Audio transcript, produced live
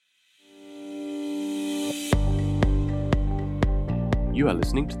You are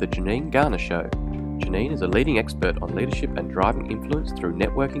listening to The Janine Garner Show. Janine is a leading expert on leadership and driving influence through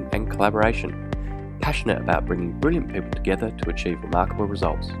networking and collaboration, passionate about bringing brilliant people together to achieve remarkable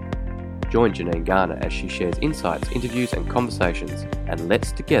results. Join Janine Garner as she shares insights, interviews and conversations, and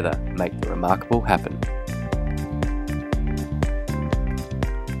let's together make the remarkable happen.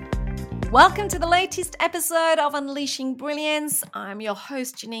 Welcome to the latest episode of Unleashing Brilliance. I'm your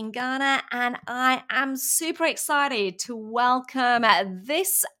host, Janine Garner, and I am super excited to welcome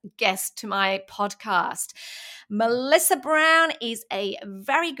this guest to my podcast. Melissa Browne is a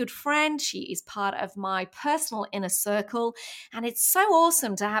very good friend. She is part of my personal inner circle, and it's so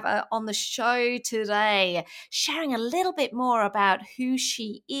awesome to have her on the show today, sharing a little bit more about who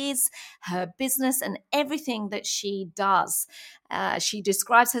she is, her business, and everything that she does. She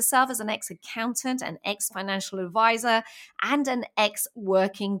describes herself as an ex-accountant, an ex-financial advisor, and an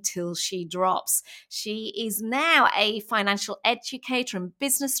ex-working till she drops. She is now a financial educator and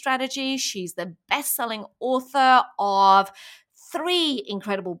business strategist. She's the best-selling author of 3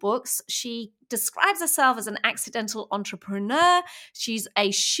 incredible books. She describes herself as an accidental entrepreneur. She's a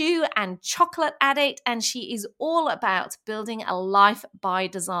shoe and chocolate addict, and she is all about building a life by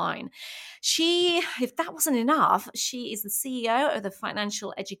design. If that wasn't enough, she is the CEO of the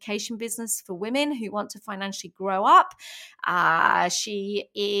financial education business for women who want to financially grow up. She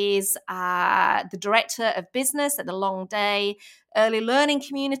is the director of business at the Long Day early learning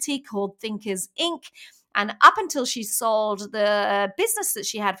community called Thinkers Inc. And up until she sold the business that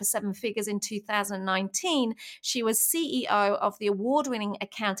she had for 7 figures in 2019, she was CEO of the award-winning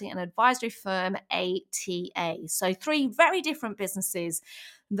accounting and advisory firm A&TA. So 3 very different businesses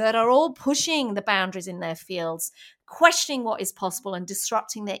that are all pushing the boundaries in their fields, questioning what is possible and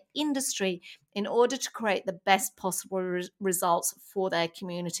disrupting their industry in order to create the best possible results for their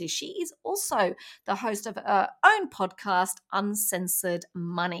community. She is also the host of her own podcast, Uncensored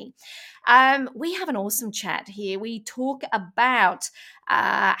Money. We have an awesome chat here. We talk about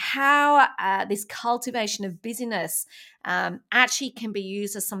how this cultivation of busyness actually can be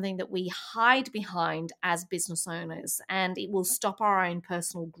used as something that we hide behind as business owners, and it will stop our own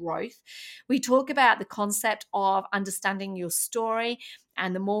personal growth. We talk about the concept of understanding your story,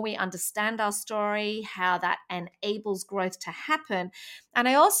 and the more we understand our story, how that enables growth to happen. And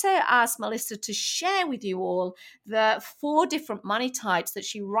I also asked Melissa to share with you all the 4 different money types that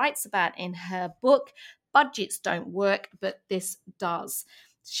she writes about in her book, Budgets Don't Work, but This Does.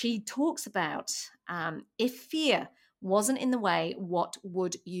 She talks about if fear wasn't in the way, what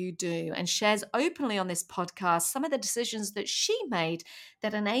would you do? And shares openly on this podcast some of the decisions that she made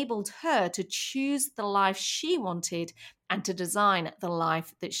that enabled her to choose the life she wanted and to design the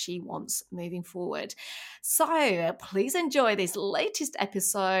life that she wants moving forward. So please enjoy this latest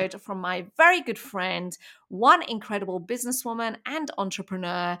episode from my very good friend, one incredible businesswoman and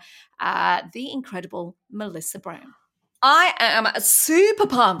entrepreneur, the incredible Melissa Browne. I am super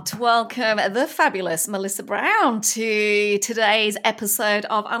pumped to welcome the fabulous Melissa Browne to today's episode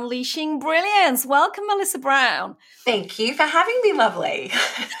of Unleashing Brilliance. Welcome, Melissa Browne. Thank you for having me, lovely.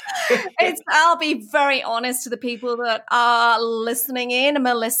 I'll be very honest to the people that are listening in.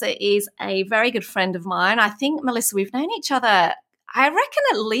 Melissa is a very good friend of mine. I think, Melissa, we've known each other, I reckon,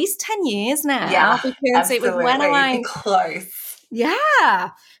 at least 10 years now. Yeah, because absolutely. It was when You're close. Yeah.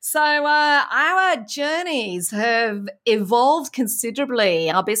 So our journeys have evolved considerably.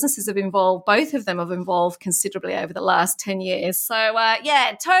 Our businesses have evolved. Both of them have evolved considerably over the last 10 years. So,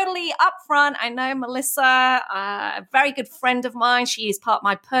 totally upfront. I know Melissa, a very good friend of mine. She is part of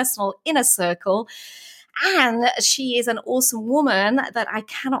my personal inner circle. And she is an awesome woman that I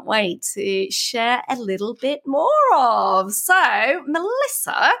cannot wait to share a little bit more of. So,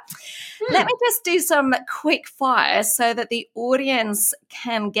 Melissa, let me just do some quick fire so that the audience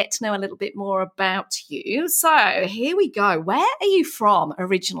can get to know a little bit more about you. So, here we go. Where are you from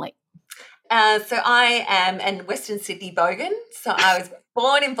originally? So I am in Western Sydney Bogan. So I was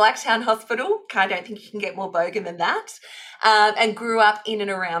born in Blacktown Hospital. I don't think you can get more Bogan than that. And grew up in and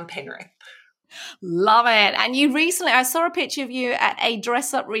around Penrith. Love it. And you recently, I saw a picture of you at a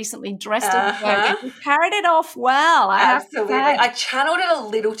dress up recently, dressed as a burger. You carried it off well. Absolutely. I channeled it a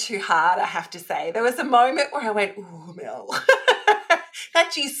little too hard, I have to say. There was a moment where I went, ooh, Mel.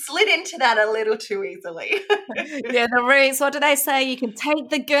 That you slid into that a little too easily. Yeah, the roots. What do they say? You can take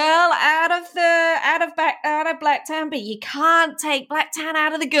the girl out of Blacktown, but you can't take Blacktown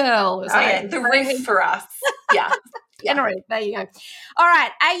out of the girl. The riff for us. Yeah. There you go. All right.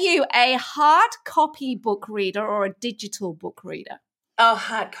 Are you a hard copy book reader or a digital book reader? Oh,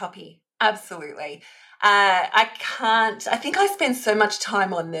 hard copy. Absolutely. I think I spend so much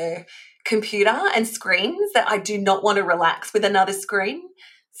time on the computer and screens that I do not want to relax with another screen.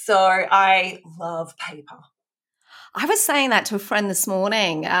 So I love paper. I was saying that to a friend this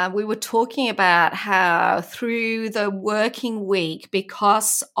morning. We were talking about how through the working week,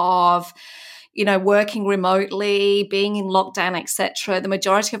 because of working remotely, being in lockdown, etc., the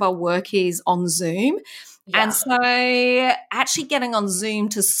majority of our work is on Zoom. Yeah. And so actually getting on Zoom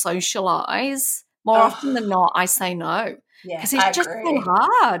to socialize, more often than not, I say no. Yeah, because it's I just agree. so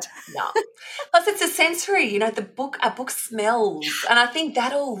hard. No. Plus it's a sensory, a book smells. And I think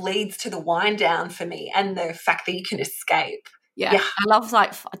that all leads to the wind down for me and the fact that you can escape. Yeah. I love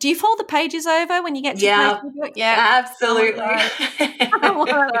do you fold the pages over when you get to Yeah, page your book? Yeah. absolutely. One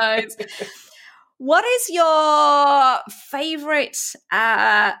of those. What is your favorite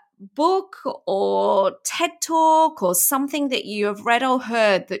book or TED Talk or something that you have read or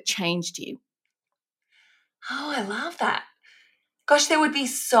heard that changed you? Oh, I love that. Gosh, there would be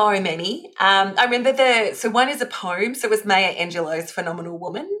so many. I remember so one is a poem. So it was Maya Angelou's Phenomenal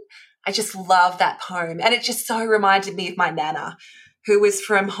Woman. I just love that poem. And it just so reminded me of my Nana, who was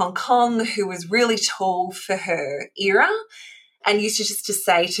from Hong Kong, who was really tall for her era and used to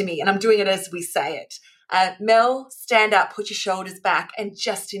say to me, and I'm doing it as we say it, Mel, stand up, put your shoulders back and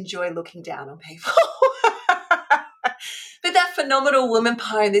just enjoy looking down on people. But that Phenomenal Woman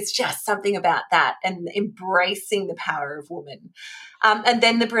poem, there's just something about that and embracing the power of woman. And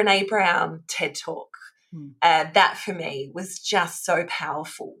then the Brene Brown TED Talk, that for me was just so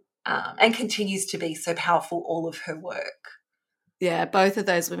powerful and continues to be so powerful, all of her work. Yeah, both of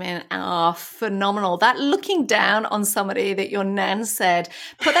those women are phenomenal. That looking down on somebody that your nan said,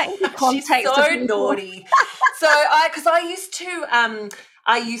 put that into context. She's so naughty. So I used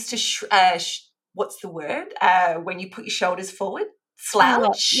to what's the word? When you put your shoulders forward?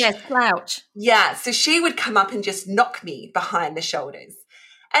 Slouch? Yes, slouch. Yeah, so she would come up and just knock me behind the shoulders.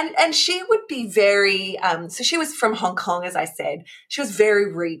 And she would be very, so she was from Hong Kong, as I said. She was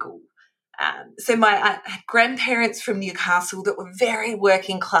very regal. So my grandparents from Newcastle that were very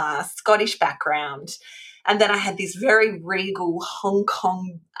working class, Scottish background. And then I had this very regal Hong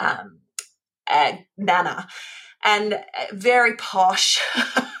Kong nana and very posh.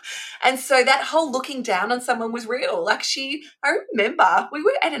 And so that whole looking down on someone was real. I remember we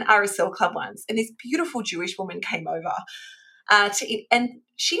were at an RSL club once and this beautiful Jewish woman came over and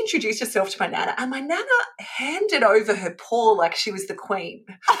she introduced herself to my nana and my nana handed over her paw like she was the queen.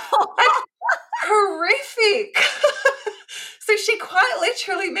 Horrific. So she quite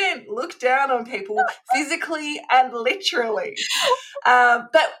literally meant look down on people physically and literally.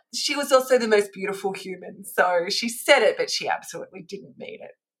 But she was also the most beautiful human. So she said it, but she absolutely didn't mean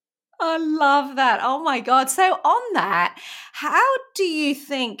it. I love that. Oh my God. So on that, how do you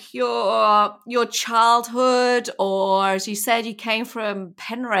think your childhood, or as you said, you came from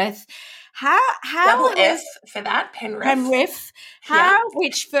Penrith, how double F for that, Penrith.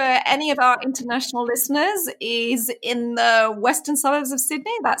 Which for any of our international listeners is in the western suburbs of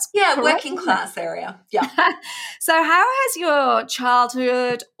Sydney. That's correct, working class area. Yeah. So how has your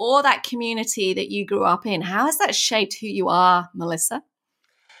childhood or that community that you grew up in, how has that shaped who you are, Melissa?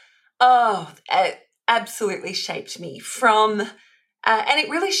 Oh, it absolutely shaped me from, and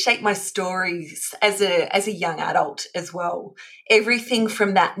it really shaped my stories as a young adult as well. Everything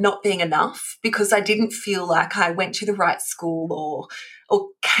from that not being enough because I didn't feel like I went to the right school or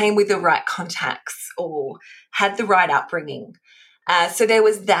came with the right contacts or had the right upbringing. So there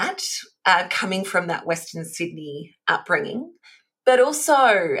was that coming from that Western Sydney upbringing, but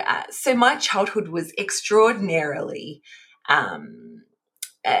also so my childhood was extraordinarily.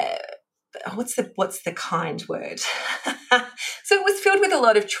 What's the kind word? So it was filled with a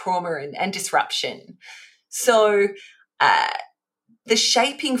lot of trauma and disruption. So the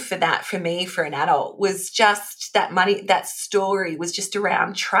shaping for that for me, for an adult, was just that story was just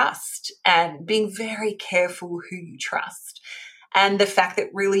around trust and being very careful who you trust and the fact that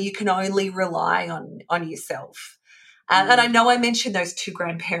really you can only rely on yourself. And I know I mentioned those two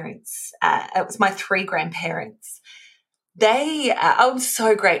grandparents. It was my three grandparents. I'm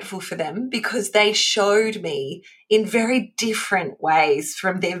so grateful for them because they showed me in very different ways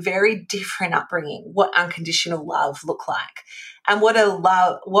from their very different upbringing what unconditional love looked like and what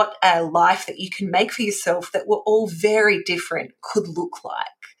a life that you can make for yourself that we're all very different could look like.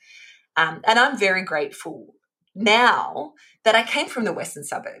 And I'm very grateful now that I came from the Western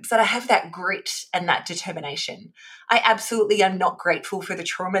suburbs, that I have that grit and that determination. I absolutely am not grateful for the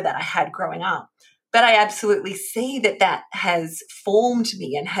trauma that I had growing up. But I absolutely see that has formed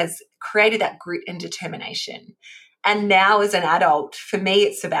me and has created that grit and determination. And now as an adult, for me,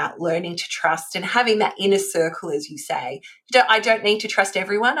 it's about learning to trust and having that inner circle, as you say. I don't need to trust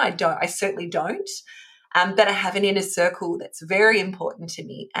everyone. I certainly don't. But I have an inner circle that's very important to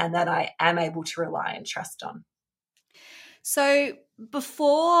me and that I am able to rely and trust on. So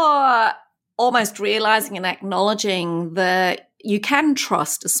before almost realizing and acknowledging that you can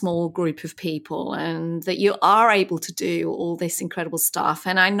trust a small group of people and that you are able to do all this incredible stuff.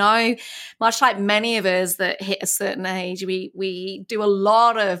 And I know, much like many of us that hit a certain age, we do a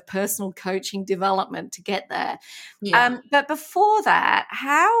lot of personal coaching development to get there. Yeah. But before that,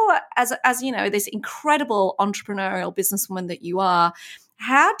 how, as you know, this incredible entrepreneurial businesswoman that you are,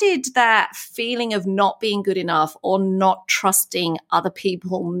 how did that feeling of not being good enough or not trusting other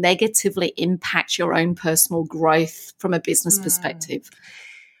people negatively impact your own personal growth from a business perspective?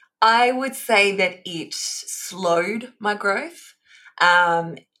 I would say that it slowed my growth.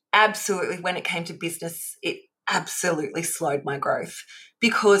 Absolutely, when it came to business, it absolutely slowed my growth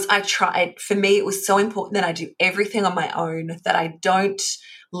because for me, it was so important that I do everything on my own, that I don't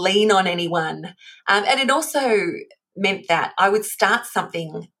lean on anyone. And it also meant that I would start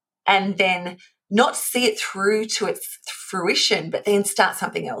something and then not see it through to its fruition, but then start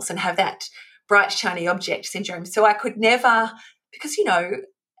something else and have that bright, shiny object syndrome. So I could never, because,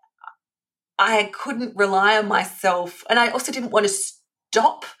 I couldn't rely on myself, and I also didn't want to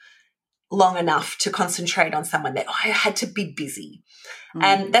stop long enough to concentrate on someone, that I had to be busy.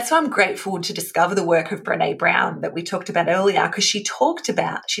 And that's why I'm grateful to discover the work of Melissa Browne that we talked about earlier, because she talks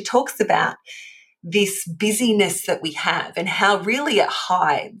about this busyness that we have and how really it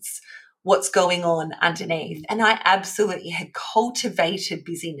hides what's going on underneath. And I absolutely had cultivated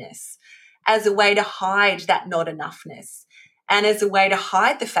busyness as a way to hide that not enoughness and as a way to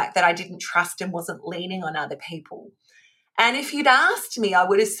hide the fact that I didn't trust and wasn't leaning on other people. And if you'd asked me, I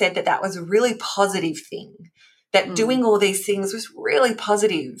would have said that that was a really positive thing, that doing all these things was really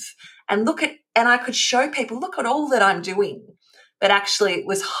positive. And I could show people, look at all that I'm doing. But actually it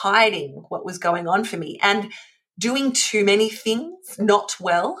was hiding what was going on for me. And doing too many things not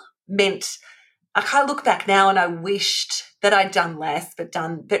well meant, I kind of look back now and I wished that I'd done less, but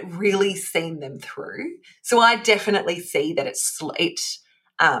really seen them through. So I definitely see that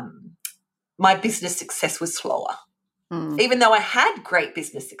my business success was slower. Even though I had great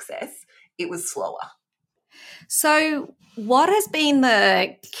business success, it was slower. So what has been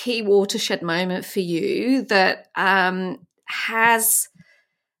the key watershed moment for you that has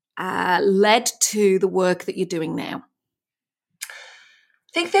led to the work that you're doing now?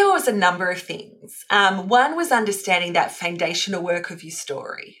 I think there was a number of things. One was understanding that foundational work of your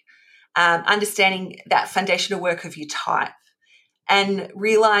story, understanding that foundational work of your type, and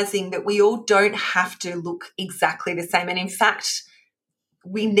realizing that we all don't have to look exactly the same. And in fact,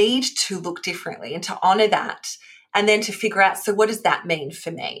 we need to look differently, and to honor that, and then to figure out, so what does that mean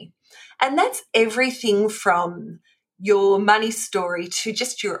for me? And that's everything from your money story to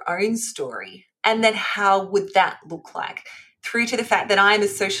just your own story. And then how would that look like? Through to the fact that I'm a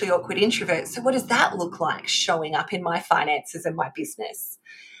socially awkward introvert. So what does that look like showing up in my finances and my business?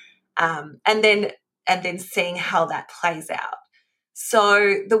 And then seeing how that plays out.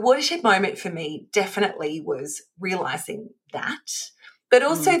 So the watershed moment for me definitely was realizing that, but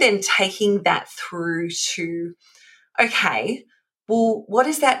also then taking that through to, okay, well, what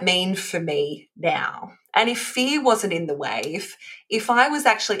does that mean for me now? And if fear wasn't in the way, if I was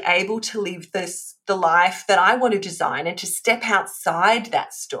actually able to live the life that I want to design and to step outside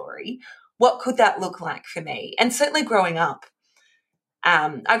that story, what could that look like for me? And certainly growing up,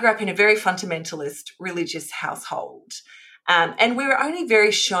 I grew up in a very fundamentalist religious household. And we were only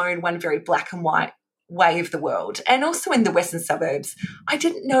very shown one very black and white way of the world. And also in the Western suburbs, I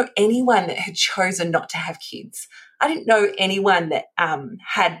didn't know anyone that had chosen not to have kids. I didn't know anyone that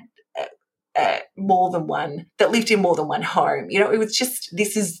had more than one, that lived in more than one home. It was just,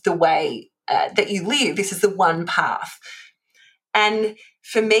 this is the way that you live. This is the one path. And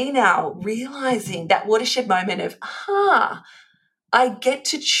for me now, realizing that watershed moment of, I get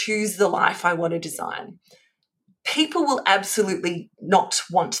to choose the life I want to design. People will absolutely not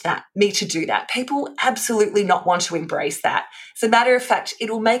want me to do that. People will absolutely not want to embrace that. As a matter of fact, it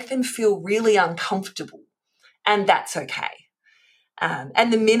will make them feel really uncomfortable, and that's okay.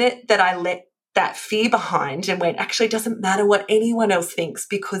 And the minute that I let that fear behind and went, actually, it doesn't matter what anyone else thinks,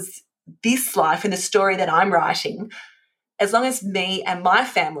 because this life and the story that I'm writing, as long as me and my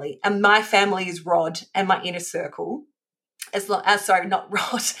family is Rod and my inner circle, sorry, not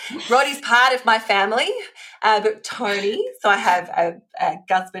Rod. Rod is part of my family, but Tony. So I have a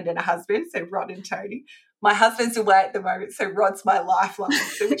husband and a husband, so Rod and Tony. My husband's away at the moment, so Rod's my lifeline,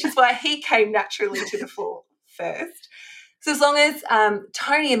 which is why he came naturally to the fore first. So as long as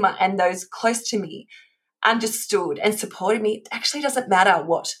Tony and those close to me understood and supported me, it actually doesn't matter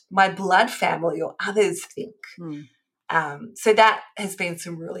what my blood family or others think. So that has been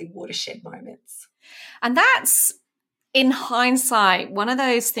some really watershed moments. And that's, in hindsight, one of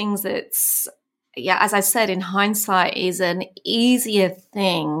those things that's, as I said, in hindsight is an easier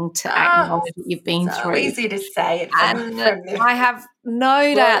thing to acknowledge that you've been through. It's easy to say it I have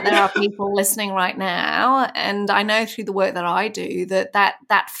no doubt there are people listening right now, and I know through the work that I do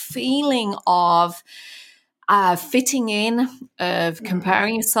that feeling of fitting in, of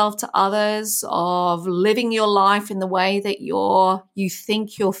comparing yourself to others, of living your life in the way that you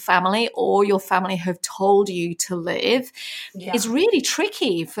think your family or your family have told you to live is really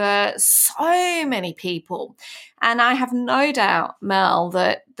tricky for so many people. And I have no doubt, Mel,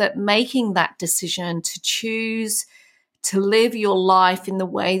 that making that decision to choose to live your life in the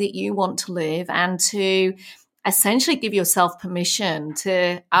way that you want to live and to essentially give yourself permission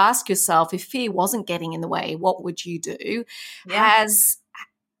to ask yourself, if fear wasn't getting in the way, what would you do?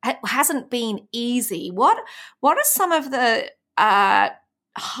 Hasn't been easy. What are some of the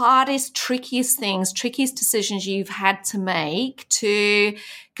hardest, trickiest decisions you've had to make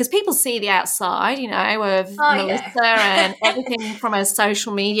because people see the outside, of Melissa and everything from a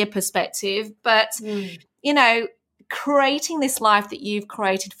social media perspective, but, creating this life that you've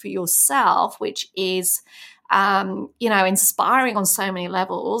created for yourself, which is inspiring on so many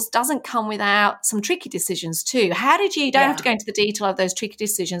levels, doesn't come without some tricky decisions too. How did you, don't have to go into the detail of those tricky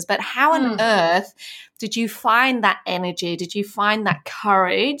decisions, but how on earth did you find that energy? Did you find that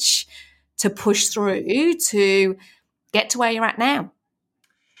courage to push through to get to where you're at now?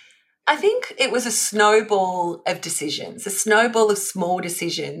 I think it was a snowball of decisions, a snowball of small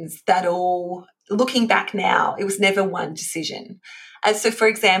decisions that all, looking back now, it was never one decision. So, for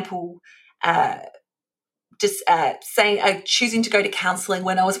example, choosing to go to counselling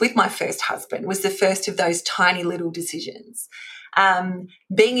when I was with my first husband was the first of those tiny little decisions.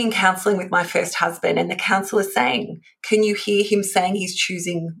 Being in counselling with my first husband and the counsellor saying, can you hear him saying he's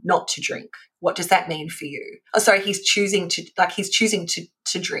choosing not to drink? What does that mean for you? Oh, sorry, he's choosing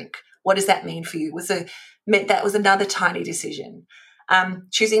to drink. What does that mean for you? That was another tiny decision.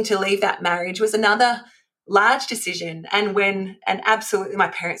 Choosing to leave that marriage was another large decision. And absolutely my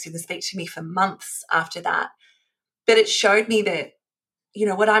parents didn't speak to me for months after that. But it showed me that,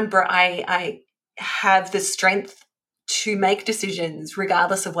 I have the strength to make decisions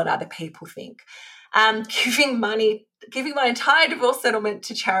regardless of what other people think. Giving my entire divorce settlement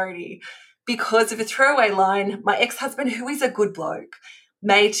to charity because of a throwaway line my ex-husband, who is a good bloke,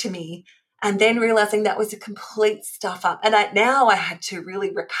 made to me, and then realizing that was a complete stuff up. And now I had to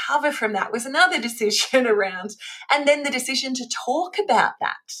really recover from that was another decision around. And then the decision to talk about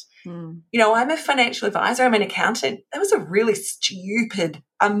that. I'm a financial advisor. I'm an accountant. That was a really stupid,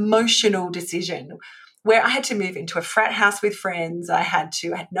 emotional decision where I had to move into a frat house with friends. I had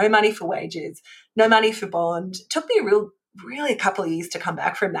no money for wages, no money for bond. It took me really a couple of years to come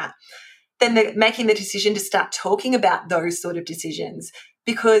back from that. Then making the decision to start talking about those sort of decisions,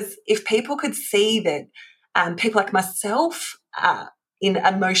 because if people could see that people like myself in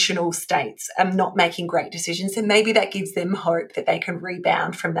emotional states am not making great decisions, then maybe that gives them hope that they can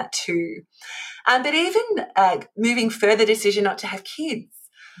rebound from that too. But even moving further, decision not to have kids.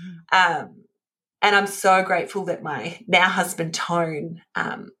 And I'm so grateful that my now husband, Tone,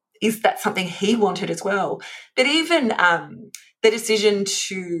 is that something he wanted as well. But even the decision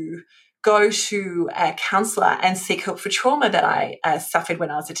to go to a counsellor and seek help for trauma that I suffered when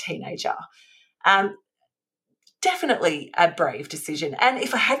I was a teenager. Definitely a brave decision. And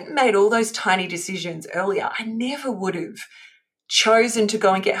if I hadn't made all those tiny decisions earlier, I never would have chosen to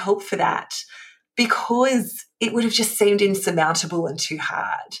go and get help for that because it would have just seemed insurmountable and too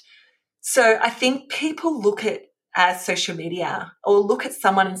hard. So I think people look at social media or look at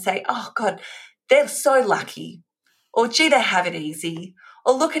someone and say, oh, God, they're so lucky, or gee, they have it easy,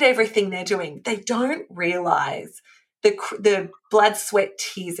 or look at everything they're doing. They don't realise the blood, sweat,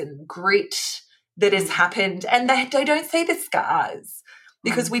 tears and grit that has happened, and they don't see the scars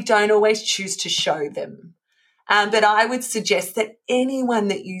because we don't always choose to show them. But I would suggest that anyone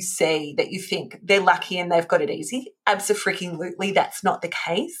that you see that you think they're lucky and they've got it easy, abso-freaking-lutely, that's not the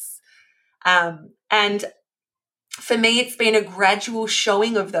case. And for me, it's been a gradual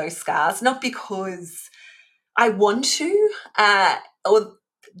showing of those scars, not because I want to or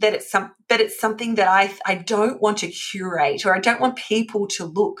that it's something that I don't want to curate, or I don't want people to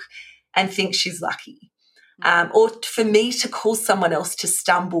look and think she's lucky, or for me to cause someone else to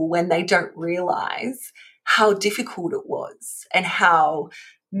stumble when they don't realise how difficult it was and how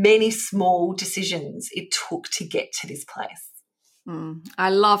many small decisions it took to get to this place. I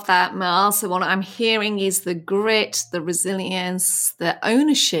love that, Mel. So what I'm hearing is the grit, the resilience, the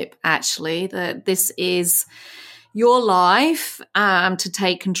ownership, actually, that this is your life to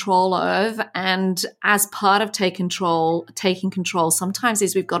take control of. And as part of taking control, sometimes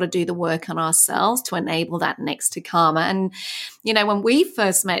is we've got to do the work on ourselves to enable that next to come. And, you know, when we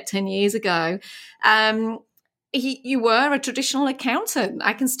first met 10 years ago, you were a traditional accountant.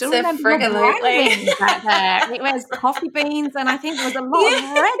 I can still remember your branding back there. It was coffee beans, and I think there was a lot of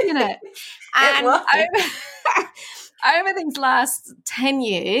red in it. And over these last 10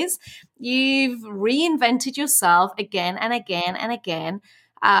 years, you've reinvented yourself again and again and again.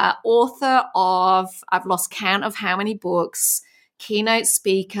 Author of, I've lost count of how many books, keynote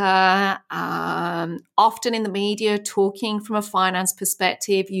speaker, often in the media talking from a finance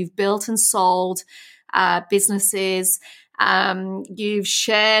perspective. You've built and sold businesses. You've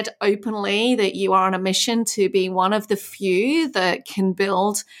shared openly that you are on a mission to be one of the few that can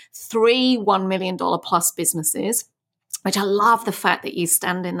build 3 $1 million plus businesses, which I love the fact that you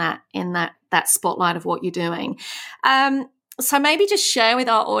stand in that spotlight of what you're doing. So maybe just share with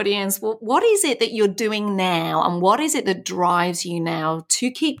our audience, what is it that you're doing now, and what is it that drives you now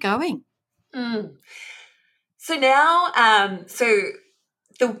to keep going? So now,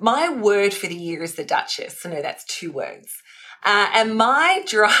 my word for the year is the Duchess. So no, that's 2 words. And my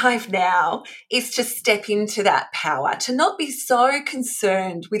drive now is to step into that power, to not be so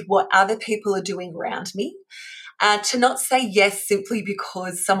concerned with what other people are doing around me, to not say yes simply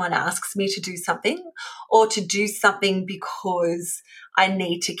because someone asks me to do something, or to do something because I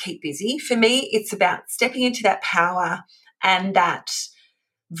need to keep busy. For me, it's about stepping into that power and that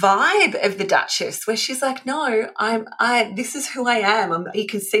vibe of the Duchess, where she's like, no, this is who I am. You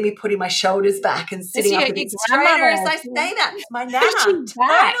can see me putting my shoulders back and sitting up a bit straighter as I say that. It's my nana.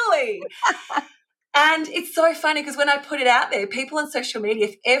 Totally. And it's so funny because when I put it out there, people on social media,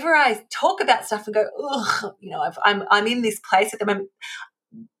 if ever I talk about stuff and go, ugh, you know, I'm in this place at the moment,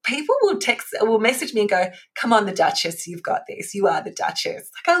 people will message me and go, come on, the Duchess, you've got this. You are the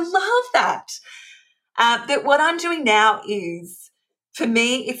Duchess. Like, I love that. That what I'm doing now is, for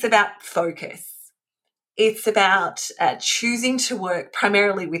me, it's about focus. It's about choosing to work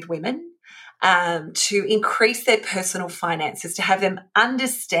primarily with women, to increase their personal finances, to have them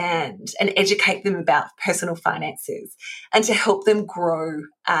understand and educate them about personal finances, and to help them grow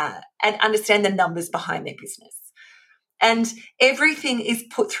and understand the numbers behind their business. And everything is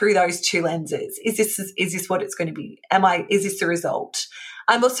put through those 2 lenses. Is this what it's going to be? Is this the result?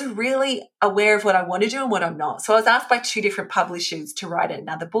 I'm also really aware of what I want to do and what I'm not. So I was asked by 2 different publishers to write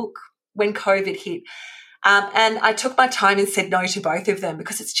another book when COVID hit. And I took my time and said no to both of them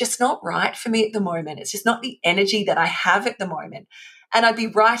because it's just not right for me at the moment. It's just not the energy that I have at the moment. And I'd be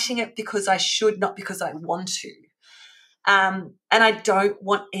writing it because I should, not because I want to. And I don't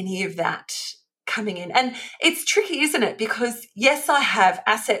want any of that coming in. And it's tricky, isn't it? Because yes, I have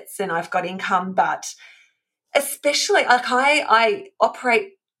assets and I've got income, but especially like I operate,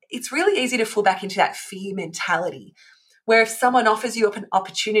 it's really easy to fall back into that fear mentality where if someone offers you an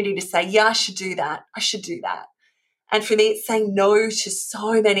opportunity to say, yeah, I should do that. And for me, it's saying no to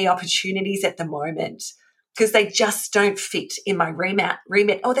so many opportunities at the moment because they just don't fit in my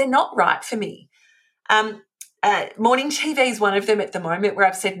remit. Oh, they're not right for me. Morning TV is one of them at the moment where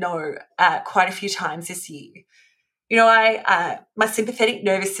I've said no quite a few times this year. You know, my sympathetic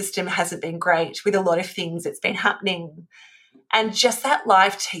nervous system hasn't been great with a lot of things that's been happening. And just that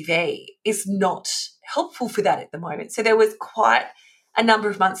live TV is not helpful for that at the moment. So there was quite a number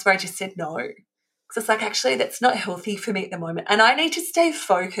of months where I just said no. Because it's like, actually, that's not healthy for me at the moment. And I need to stay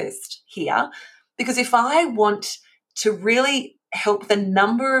focused here because if I want to really help the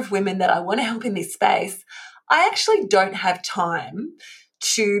number of women that I want to help in this space, I actually don't have time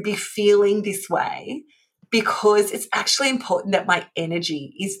to be feeling this way because it's actually important that my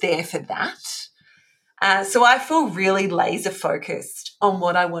energy is there for that. So I feel really laser focused on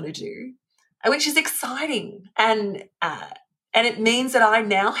what I want to do, which is exciting. And it means that I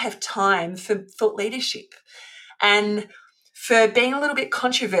now have time for thought leadership and for being a little bit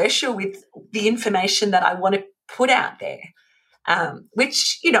controversial with the information that I want to put out there,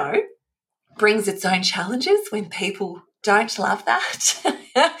 which, you know, brings its own challenges when people don't love that.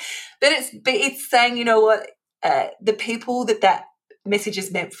 But it's saying, you know what, the people that message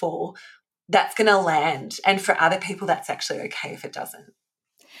is meant for, that's going to land. And for other people, that's actually okay if it doesn't.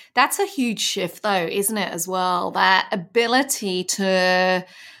 That's a huge shift though, isn't it, as well? That ability to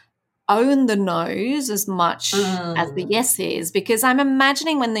own the no's as much as the yeses? Because I'm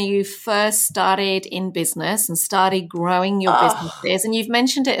imagining when you first started in business and started growing your businesses, and you've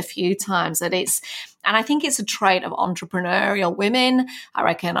mentioned it a few times, that and I think it's a trait of entrepreneurial women. I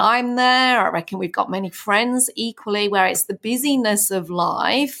reckon I'm there. I reckon we've got many friends equally, where it's the busyness of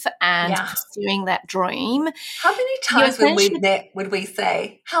life and pursuing that dream. How many times when we met would we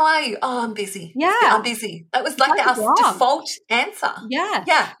say, "How are you?" "Oh, I'm busy." Yeah. "I'm busy." That was like our default answer. Yeah.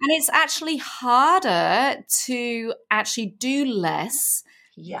 And it's actually harder to actually do less,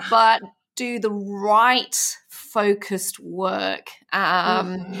 but do the right focused work.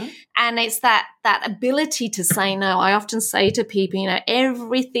 And it's that ability to say no. I often say to people,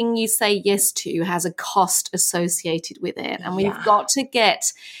 everything you say yes to has a cost associated with it. And we've got to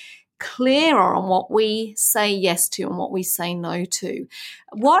get clearer on what we say yes to and what we say no to.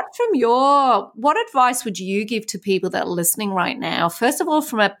 What advice would you give to people that are listening right now? First of all,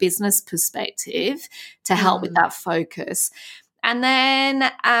 from a business perspective, to help with that focus. And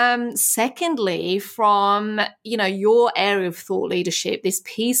then secondly, from, your area of thought leadership, this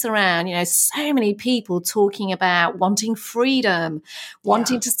piece around, so many people talking about wanting freedom,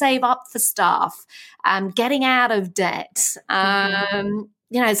 wanting to save up for stuff, getting out of debt.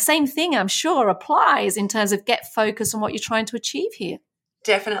 Same thing, I'm sure, applies in terms of get focused on what you're trying to achieve here.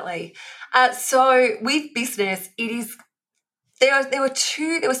 Definitely. So with business, it is there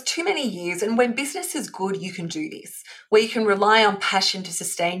was too many years, and when business is good, you can do this, where you can rely on passion to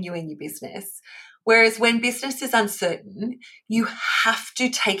sustain you in your business. Whereas when business is uncertain, you have to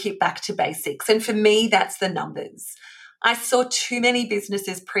take it back to basics. And for me, that's the numbers. I saw too many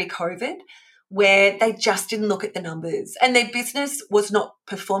businesses pre-COVID where they just didn't look at the numbers and their business was not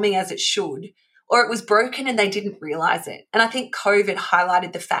performing as it should, or it was broken and they didn't realize it. And I think COVID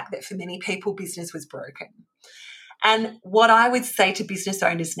highlighted the fact that for many people, business was broken. And what I would say to business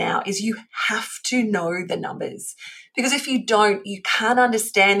owners now is you have to know the numbers, because if you don't, you can't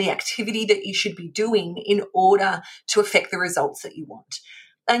understand the activity that you should be doing in order to affect the results that you want.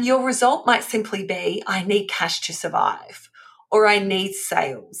 And your result might simply be, I need cash to survive, or I need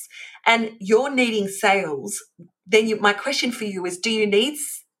sales. And you're needing sales, then my question for you is, do you need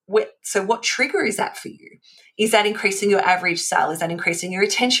so what trigger is that for you? Is that increasing your average sale? Is that increasing your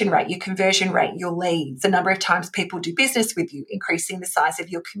retention rate, your conversion rate, your leads, the number of times people do business with you, increasing the size of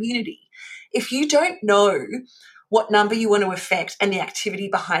your community? If you don't know what number you want to affect and the activity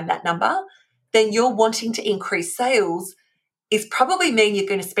behind that number, then you're wanting to increase sales is probably mean you're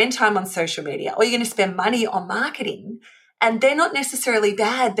going to spend time on social media, or you're going to spend money on marketing, and they're not necessarily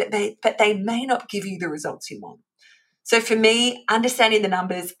bad, but they may not give you the results you want. So for me, understanding the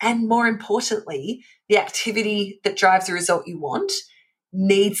numbers and, more importantly, the activity that drives the result you want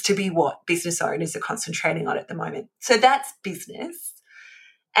needs to be what business owners are concentrating on at the moment. So that's business.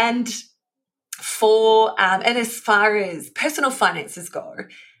 And and as far as personal finances go,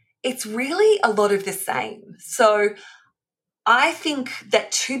 it's really a lot of the same. So I think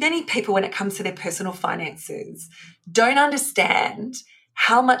that too many people, when it comes to their personal finances, don't understand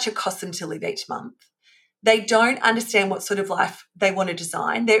how much it costs them to live each month. They don't understand what sort of life they want to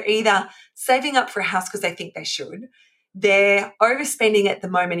design. They're either saving up for a house because they think they should. They're overspending at the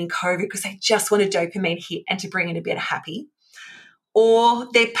moment in COVID because they just want a dopamine hit and to bring in a bit of happy. Or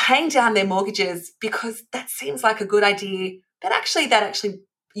they're paying down their mortgages because that seems like a good idea, but actually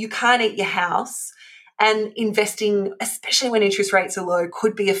you can't eat your house, and investing, especially when interest rates are low,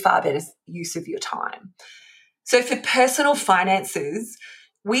 could be a far better use of your time. So for personal finances,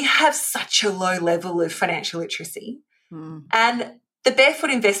 we have such a low level of financial literacy. And the Barefoot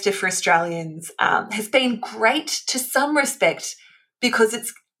Investor for Australians has been great to some respect, because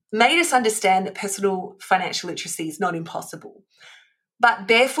it's made us understand that personal financial literacy is not impossible. But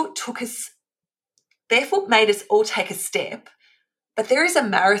Barefoot made us all take a step, but there is a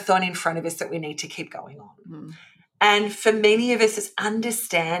marathon in front of us that we need to keep going on. And for many of us, it's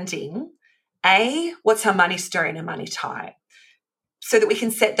understanding, A, what's our money story and our money type, so that we can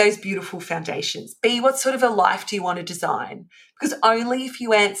set those beautiful foundations. B, what sort of a life do you want to design? Because only if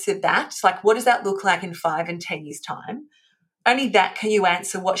you answer that, like what does that look like in 5 and 10 years' time, only that can you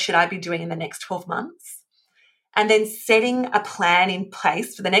answer what should I be doing in the next 12 months? And then setting a plan in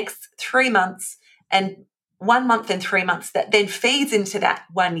place for the next 3 months and 1 month and 3 months that then feeds into that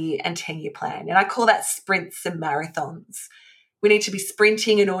 1 year and 10-year plan. And I call that sprints and marathons. We need to be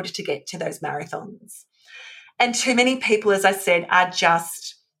sprinting in order to get to those marathons. And too many people, as I said, are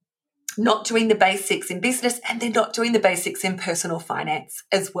just not doing the basics in business, and they're not doing the basics in personal finance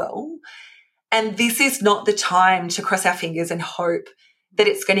as well. And this is not the time to cross our fingers and hope that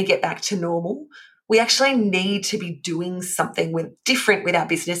it's going to get back to normal. we actually need to be doing something different with our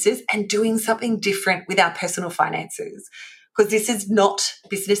businesses and doing something different with our personal finances, because this is not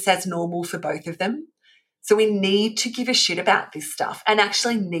business as normal for both of them. So we need to give a shit about this stuff and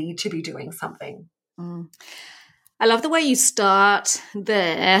actually need to be doing something. I love the way you start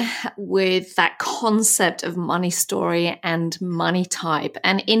there with that concept of money story and money type.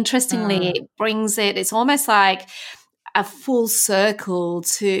 And interestingly, it brings it's almost like a full circle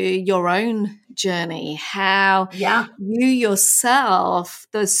to your own journey, how you yourself,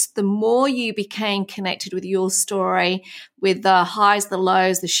 the more you became connected with your story, with the highs, the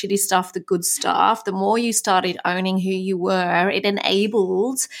lows, the shitty stuff, the good stuff, the more you started owning who you were, it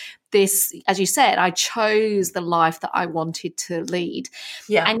enabled this, as you said, I chose the life that I wanted to lead.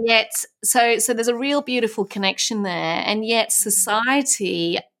 Yeah. And yet, so there's a real beautiful connection there. And yet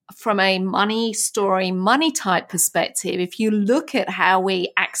society, from a money story, money type perspective, if you look at how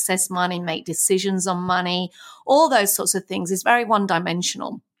we access money, make decisions on money, all those sorts of things, is very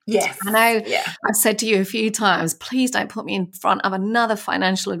one-dimensional. Yes. I know I've said to you a few times, please don't put me in front of another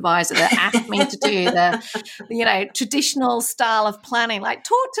financial advisor that asked me to do the, traditional style of planning. Like,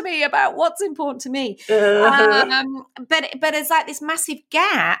 talk to me about what's important to me. But it's like this massive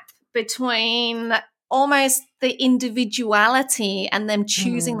gap between almost the individuality and them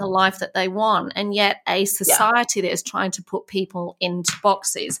choosing the life that they want, and yet a society that is trying to put people into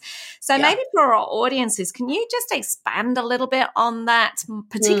boxes. So maybe for our audiences, can you just expand a little bit on that,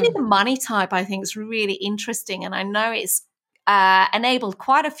 particularly the money type? I think is really interesting, and I know it's enabled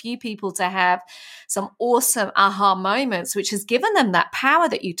quite a few people to have some awesome aha moments, which has given them that power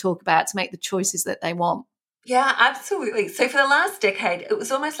that you talk about to make the choices that they want. Yeah, absolutely. So for the last decade, it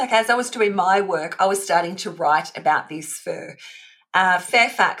was almost like as I was doing my work, I was starting to write about this for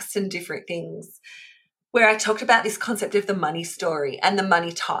Fairfax and different things, where I talked about this concept of the money story and the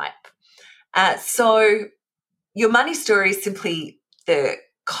money type. So your money story is simply the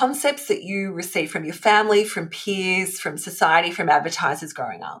concepts that you receive from your family, from peers, from society, from advertisers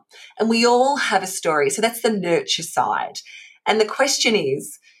growing up. And we all have a story. So that's the nurture side. And the question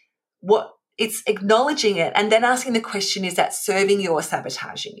is, it's acknowledging it and then asking the question, is that serving you or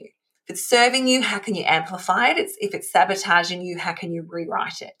sabotaging you? If it's serving you, how can you amplify it? If it's sabotaging you, how can you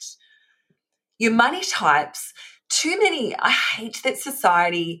rewrite it? Your money types, I hate that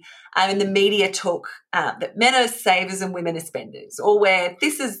society and the media talk that men are savers and women are spenders, or where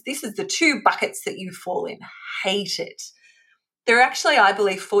this is the two buckets that you fall in. Hate it. There are actually, I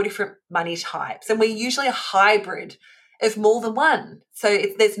believe, 4 different money types, and we're usually a hybrid of more than one. So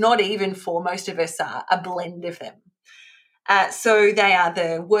there's not even, for most of us, a blend of them. So they are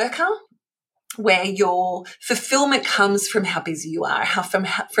the worker, where your fulfillment comes from how busy you are,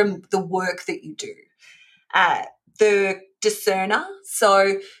 from the work that you do. The discerner,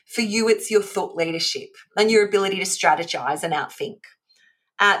 so for you it's your thought leadership and your ability to strategize and outthink.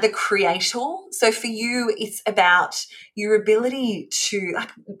 The creator, so for you it's about your ability to,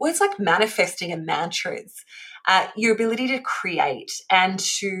 words like manifesting and mantras, your ability to create and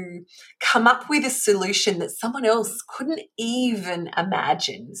to come up with a solution that someone else couldn't even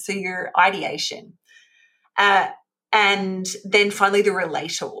imagine, so your ideation. And then finally the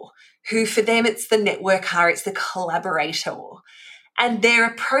relator, who for them it's the networker, it's the collaborator. And there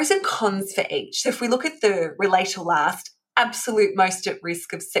are pros and cons for each. So if we look at the relator last, absolute most at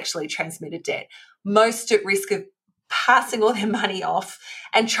risk of sexually transmitted debt, most at risk of passing all their money off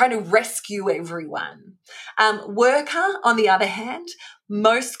and trying to rescue everyone. Worker, on the other hand,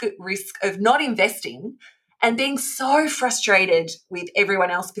 most at risk of not investing and being so frustrated with everyone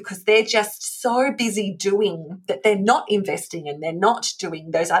else because they're just so busy doing that they're not investing and they're not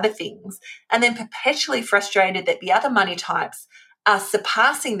doing those other things, and then perpetually frustrated that the other money types are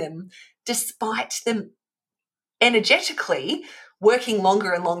surpassing them despite them energetically working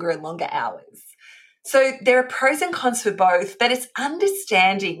longer and longer and longer hours. So there are pros and cons for both, but it's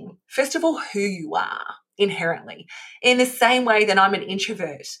understanding, first of all, who you are inherently. In the same way that I'm an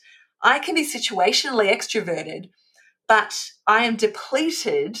introvert, I can be situationally extroverted, but I am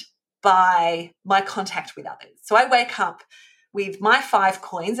depleted by my contact with others. So I wake up with my 5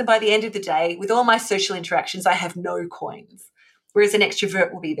 coins, and by the end of the day, with all my social interactions, I have no coins, whereas an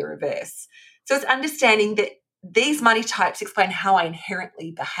extrovert will be the reverse. So it's understanding that these money types explain how I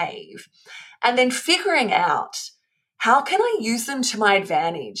inherently behave, and then figuring out how can I use them to my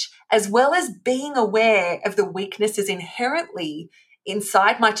advantage, as well as being aware of the weaknesses inherently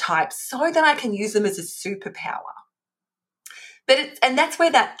inside my type so that I can use them as a superpower. And that's where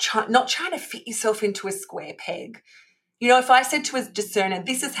not trying to fit yourself into a square peg. You know, if I said to a discerner,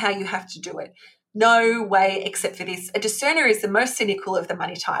 this is how you have to do it, no way except for this. A discerner is the most cynical of the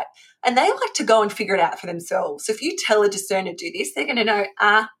money type, and they like to go and figure it out for themselves. So if you tell a discerner do this, they're going to know,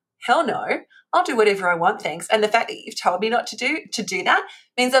 hell no, I'll do whatever I want, thanks. And the fact that you've told me not to do that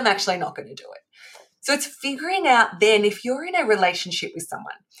means I'm actually not going to do it. So it's figuring out then, if you're in a relationship with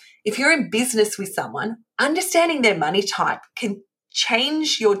someone, if you're in business with someone, understanding their money type can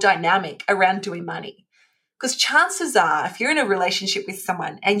change your dynamic around doing money. Because chances are, if you're in a relationship with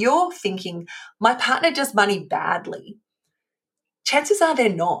someone and you're thinking, my partner does money badly, chances are they're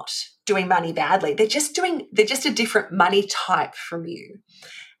not doing money badly. They're just a different money type from you.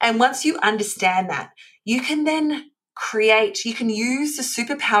 And once you understand that, you can then you can use the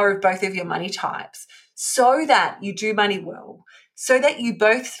superpower of both of your money types so that you do money well, so that you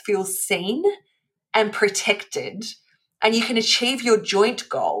both feel seen and protected, and you can achieve your joint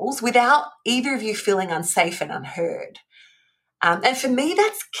goals without either of you feeling unsafe and unheard. And for me,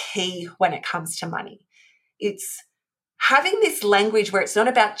 that's key when it comes to money. It's having this language where it's not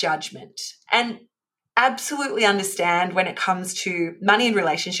about judgment, and absolutely understand when it comes to money and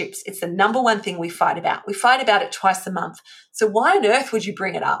relationships, it's the number one thing we fight about. We fight about it twice a month. So why on earth would you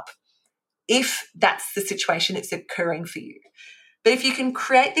bring it up if that's the situation that's occurring for you? But if you can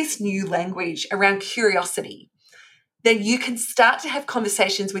create this new language around curiosity, then you can start to have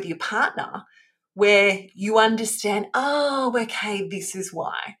conversations with your partner where you understand, oh, okay, this is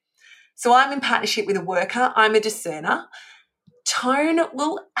why. So I'm in partnership with a worker. I'm a discerner. Tone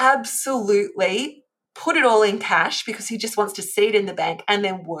will absolutely put it all in cash because he just wants to see it in the bank and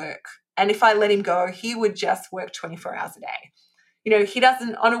then work. And if I let him go, he would just work 24 hours a day. He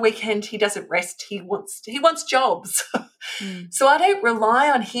doesn't, on a weekend, he doesn't rest. He wants jobs. So I don't rely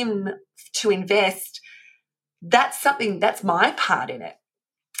on him to invest. That's my part in it.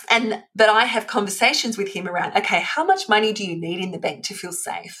 But I have conversations with him around, okay, how much money do you need in the bank to feel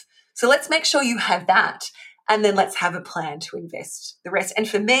safe? So let's make sure you have that. And then let's have a plan to invest the rest. And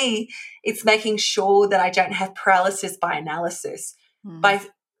for me, it's making sure that I don't have paralysis by analysis, by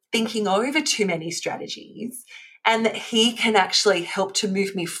thinking over too many strategies, and that he can actually help to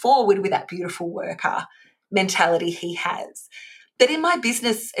move me forward with that beautiful worker mentality he has. But in my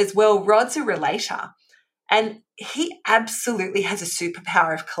business as well, Rod's a relator, and he absolutely has a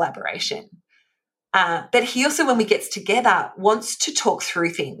superpower of collaboration. But he also, when we get together, wants to talk through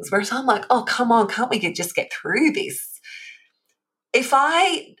things, whereas I'm like, oh, come on, can't we just get through this? If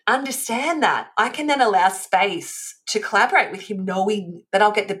I understand that, I can then allow space to collaborate with him, knowing that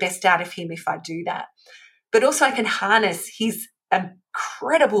I'll get the best out of him if I do that. But also I can harness his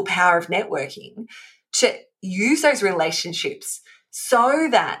incredible power of networking to use those relationships so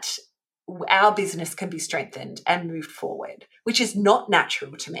that our business can be strengthened and moved forward, which is not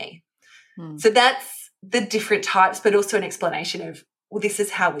natural to me. So that's the different types, but also an explanation of, well, this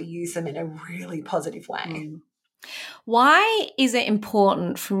is how we use them in a really positive way. Why is it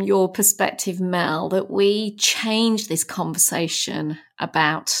important from your perspective, Mel, that we change this conversation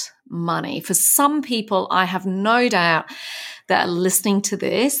about money? For some people, I have no doubt that are listening to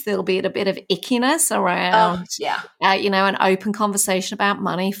this, there'll be a bit of ickiness around, an open conversation about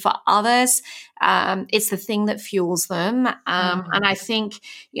money. For others, it's the thing that fuels them. And I think,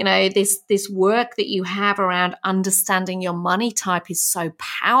 this work that you have around understanding your money type is so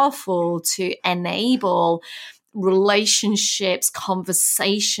powerful to enable relationships,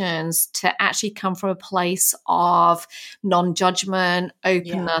 conversations to actually come from a place of non-judgment,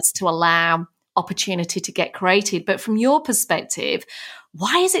 openness to allow opportunity to get created. But from your perspective,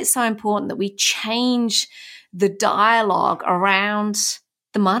 why is it so important that we change the dialogue around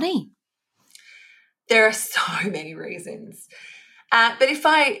the money? There are so many reasons. But if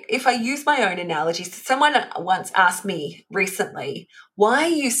I use my own analogies, someone once asked me recently, why are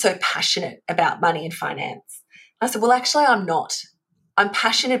you so passionate about money and finance? I said, well, actually, I'm not. I'm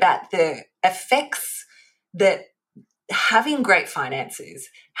passionate about the effects that having great finances,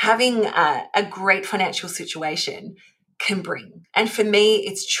 having a great financial situation can bring. And for me,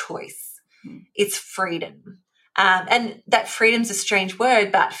 it's choice. It's freedom. And that freedom's a strange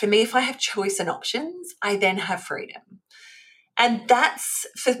word, but for me, if I have choice and options, I then have freedom. And that's,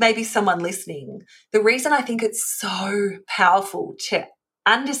 for maybe someone listening, the reason I think it's so powerful to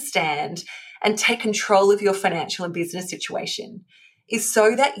understand and take control of your financial and business situation is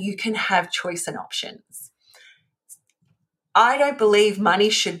so that you can have choice and options. I don't believe money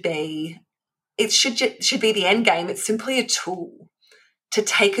should be the end game. It's simply a tool to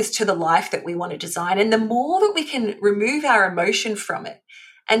take us to the life that we want to design. And the more that we can remove our emotion from it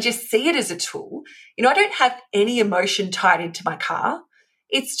and just see it as a tool, I don't have any emotion tied into my car.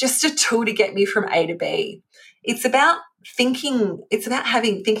 It's just a tool to get me from A to B. It's about thinking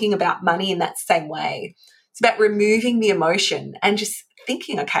about money in that same way. It's about removing the emotion and just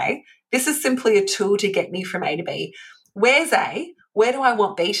thinking, okay, this is simply a tool to get me from A to B. Where's A? Where do I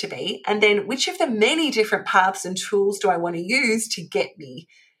want B to be? And then which of the many different paths and tools do I want to use to get me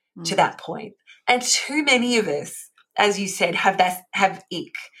to that point? And too many of us, as you said,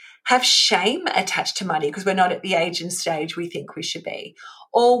 have shame attached to money because we're not at the age and stage we think we should be.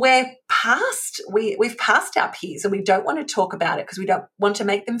 Or we've passed our peers and we don't want to talk about it because we don't want to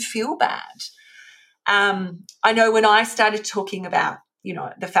make them feel bad. I know when I started talking about,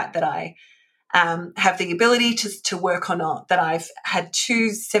 the fact that I have the ability to work or not, that I've had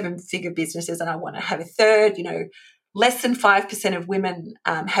 2 7-figure businesses and I want to have a third, less than 5% of women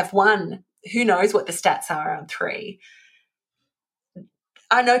have 1. Who knows what the stats are on 3.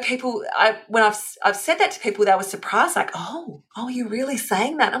 I know people, when I've said that to people, they were surprised, like, oh, you're really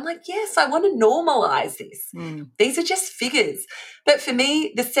saying that? I'm like, yes, I want to normalize this. These are just figures. But for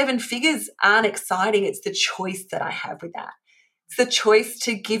me, the 7 figures aren't exciting. It's the choice that I have with that. It's the choice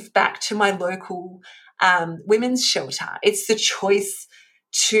to give back to my local women's shelter. It's the choice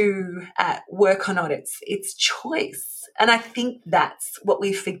to work or not. It's choice. And I think that's what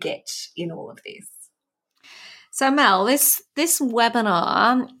we forget in all of this. So Mel, this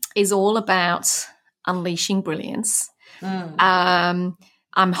webinar is all about unleashing brilliance.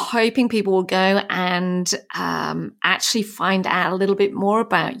 I'm hoping people will go and actually find out a little bit more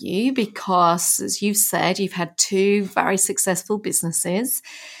about you because, as you've said, you've had 2 very successful businesses,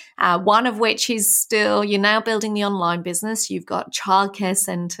 one of which is still, you're now building the online business. You've got childcare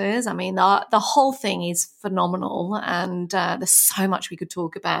centres. I mean, the whole thing is phenomenal and there's so much we could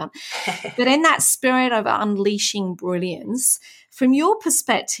talk about. But in that spirit of unleashing brilliance, from your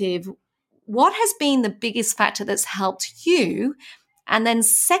perspective, what has been the biggest factor that's helped you? And then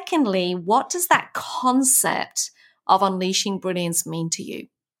secondly, what does that concept of unleashing brilliance mean to you?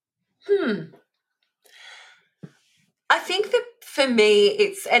 I think that for me,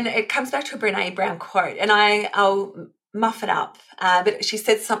 it comes back to a Brene Brown quote, and I'll muff it up. But she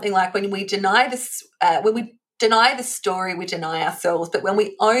said something like, when we deny the story, we deny ourselves. But when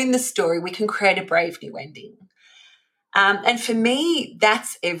we own the story, we can create a brave new ending. And for me,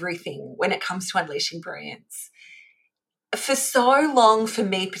 that's everything when it comes to unleashing brilliance. For so long, for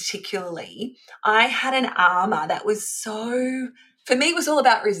me particularly, I had an armor that was for me, it was all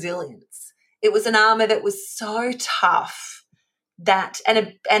about resilience. It was an armor that was so tough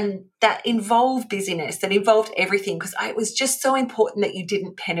and that involved busyness, that involved everything, because it was just so important that you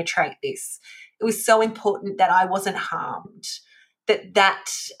didn't penetrate this. It was so important that I wasn't harmed, that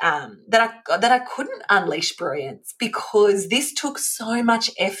I couldn't unleash brilliance, because this took so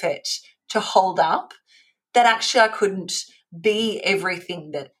much effort to hold up that actually I couldn't be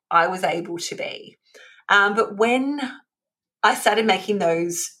everything that I was able to be. But when I started making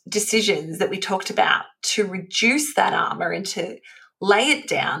those decisions that we talked about to reduce that armor and to lay it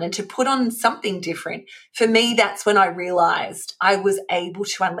down and to put on something different, for me, that's when I realized I was able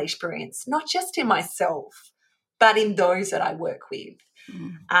to unleash brilliance, not just in myself, but in those that I work with.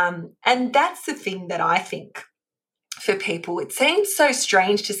 And that's the thing that I think for people, it seems so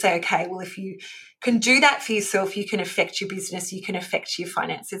strange to say, okay, well, if you can do that for yourself, you can affect your business, you can affect your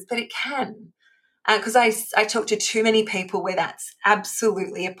finances, but it can. Because I talk to too many people where that's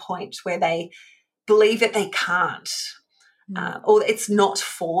absolutely a point where they believe that they can't or it's not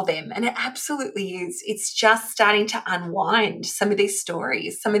for them. And it absolutely is. It's just starting to unwind some of these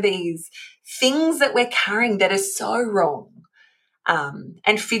stories, some of these things that we're carrying that are so wrong,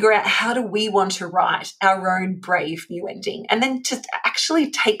 and figure out how do we want to write our own brave new ending, and then to actually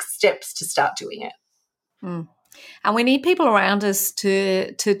take steps to start doing it. And we need people around us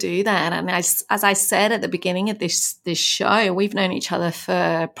to do that. And as I said at the beginning of this show, we've known each other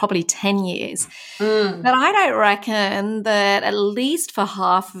for probably 10 years. But I don't reckon that at least for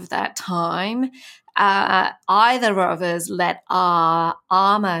half of that time, either of us let our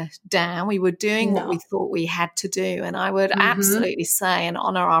armor down. We were doing what we thought we had to do. And I would absolutely say and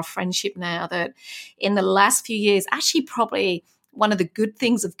honor our friendship now that in the last few years, actually probably one of the good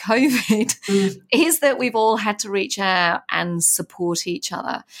things of COVID is that we've all had to reach out and support each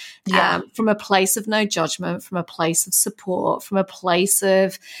other from a place of no judgment, from a place of support, from a place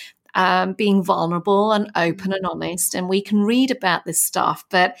of being vulnerable and open and honest. And we can read about this stuff.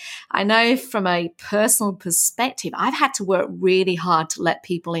 But I know from a personal perspective, I've had to work really hard to let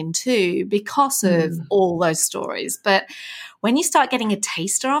people in too because of all those stories. But when you start getting a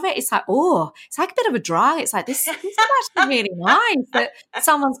taster of it, it's like, oh, it's like a bit of a drug. It's like, this is actually really nice that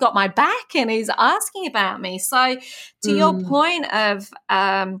someone's got my back and is asking about me. So to your point of,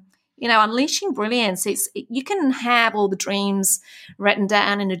 unleashing brilliance. You can have all the dreams written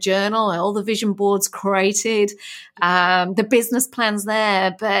down in a journal, all the vision boards created, the business plans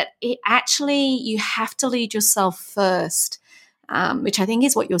there, but you have to lead yourself first, which I think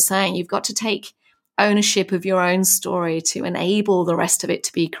is what you're saying. You've got to take ownership of your own story to enable the rest of it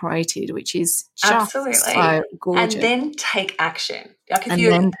to be created, which is just so gorgeous. And then take action. Like if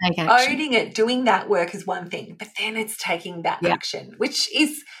you're owning it, doing that work is one thing, but then it's taking that action, which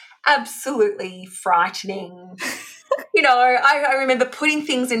is absolutely frightening. I remember putting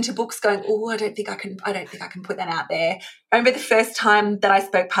things into books going, I don't think I can put that out there. I remember the first time that I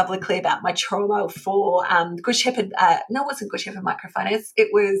spoke publicly about my trauma for Good Shepherd, it wasn't Good Shepherd Microfinance, it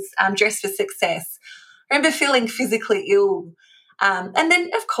was Dress for Success. I remember feeling physically ill. And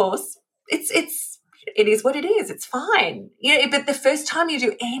then, of course, it is what it is. It's fine. But the first time you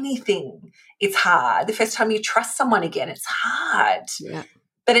do anything, it's hard. The first time you trust someone again, it's hard. Yeah.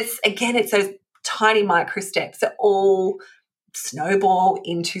 But it's those tiny micro steps that all snowball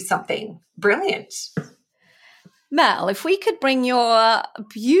into something brilliant. Mel, if we could bring your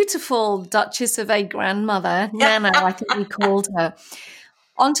beautiful Duchess of A grandmother, Nana, I think we called her,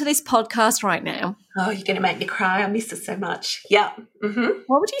 onto this podcast right now. Oh, you're going to make me cry. I miss her so much. Yeah. Mm-hmm.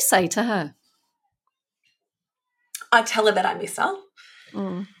 What would you say to her? I tell her that I miss her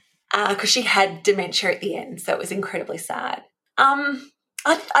because she had dementia at the end, so it was incredibly sad.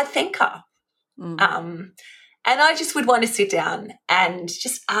 I thank her. And I just would want to sit down and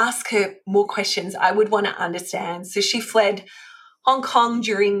just ask her more questions. I would want to understand. So she fled Hong Kong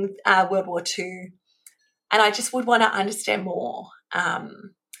during World War II, and I just would want to understand more.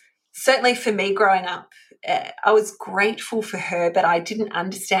 Certainly for me growing up, I was grateful for her, but I didn't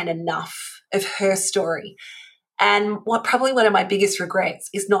understand enough of her story. And probably one of my biggest regrets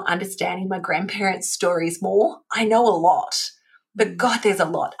is not understanding my grandparents' stories more. I know a lot, but God, there's a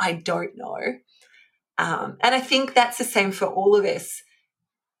lot I don't know. And I think that's the same for all of us.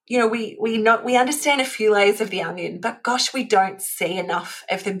 We understand a few layers of the onion, but gosh, we don't see enough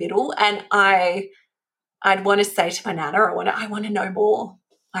of the middle. And I'd want to say to my Nana, I want to know more.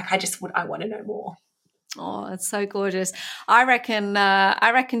 I want to know more. Oh, that's so gorgeous. I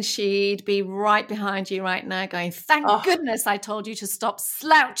reckon she'd be right behind you right now going, thank goodness I told you to stop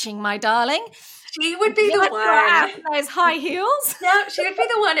slouching, my darling. She would be the one. Out those high heels. No, she would be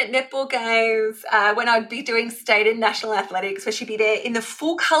the one at netball games when I'd be doing state and national athletics, where she'd be there in the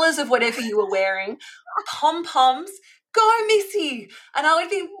full colours of whatever you were wearing, pom-poms, go Missy. And I would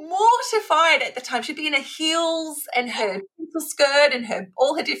be mortified at the time. She'd be in her heels and her skirt and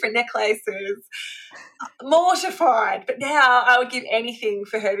all her different necklaces. Mortified. But now I would give anything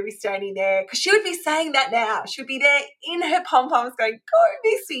for her to be standing there, because she would be saying that now. She would be there in her pom-poms going, go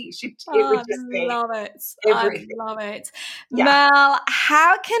Missy. It would just be everything. I love it. Yeah. Mel,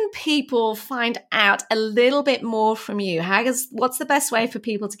 how can people find out a little bit more from you? What's the best way for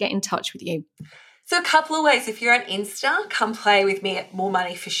people to get in touch with you? So a couple of ways. If you're on Insta, come play with me at More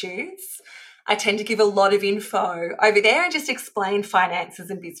Money for Shoes. I tend to give a lot of info over there and just explain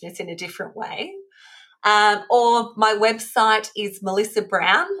finances and business in a different way. Or my website is Melissa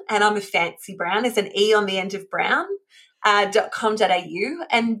Browne, and I'm a fancy Brown. There's an E on the end of Brown, .com.au.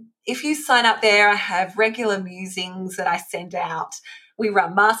 And if you sign up there, I have regular musings that I send out. We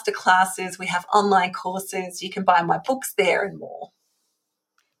run masterclasses. We have online courses. You can buy my books there and more.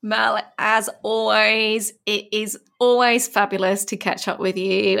 Mel, as always, it is always fabulous to catch up with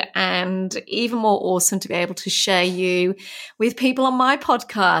you, and even more awesome to be able to share you with people on my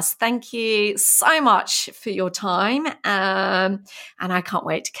podcast. Thank you so much for your time, and I can't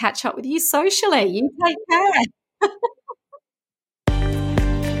wait to catch up with you socially. You take care.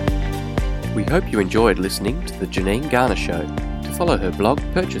 We hope you enjoyed listening to The Janine Garner Show. To follow her blog,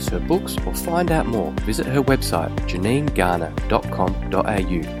 purchase her books, or find out more, visit her website,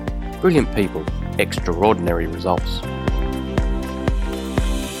 janinegarner.com.au. Brilliant people, extraordinary results.